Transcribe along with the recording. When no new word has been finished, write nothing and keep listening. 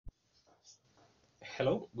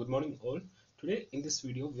Hello, good morning all. Today in this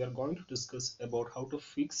video we are going to discuss about how to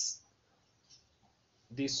fix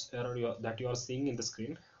this error that you are seeing in the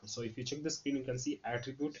screen. So if you check the screen, you can see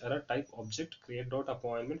attribute error type object create dot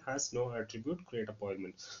appointment has no attribute create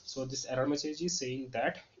appointment. So this error message is saying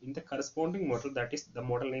that in the corresponding model, that is the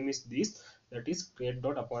model name is this, that is create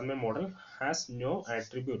dot appointment model has no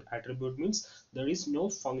attribute. Attribute means there is no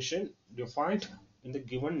function defined in the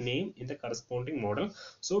given name in the corresponding model.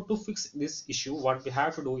 So to fix this issue, what we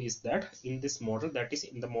have to do is that in this model, that is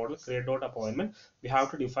in the model create dot appointment, we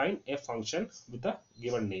have to define a function with the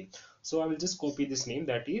given name. So I will just copy this name,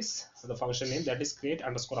 that is the function name, that is create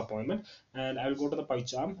underscore appointment, and I will go to the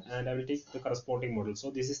PyCharm and I will take the corresponding model.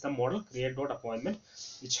 So this is the model create dot appointment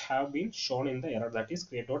which have been shown in the error, that is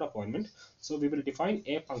create dot appointment. So we will define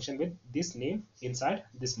a function with this name inside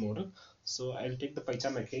this model. So I will take the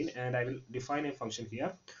PyCharm again and I will define a function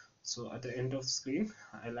here. So at the end of the screen,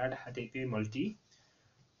 I'll add API multi,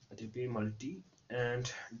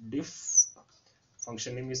 and diff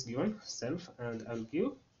function name is given self, and I'll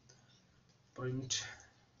give print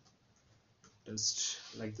test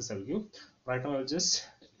like this. I'll give right now. I'll just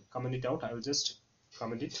comment it out. I will just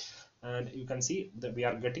comment it, and you can see that we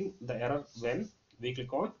are getting the error when we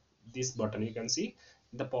click on this button. You can see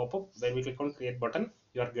the pop-up when we click on create button.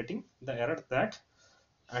 You are getting the error that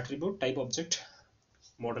attribute type object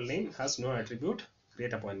model name has no attribute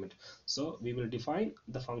create appointment. So we will define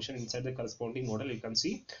the function inside the corresponding model. You can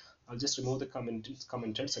see I'll just remove the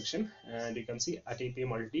commented section, and you can see at API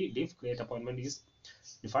multi diff create appointment is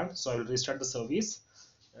defined. So I will restart the service,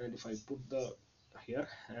 and if I put the here,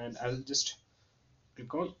 and I'll just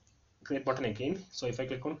click on create button again. So if I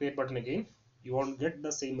click on create button again, you won't get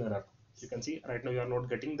the same error. You can see right now you are not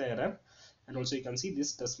getting the error, and also you can see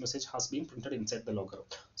this test message has been printed inside the logger.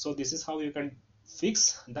 So this is how you can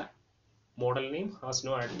fix the model name has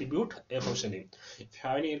no attribute a function name. If you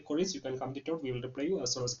have any queries, you can comment it out. We will reply you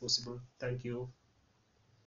as soon as possible. Thank you.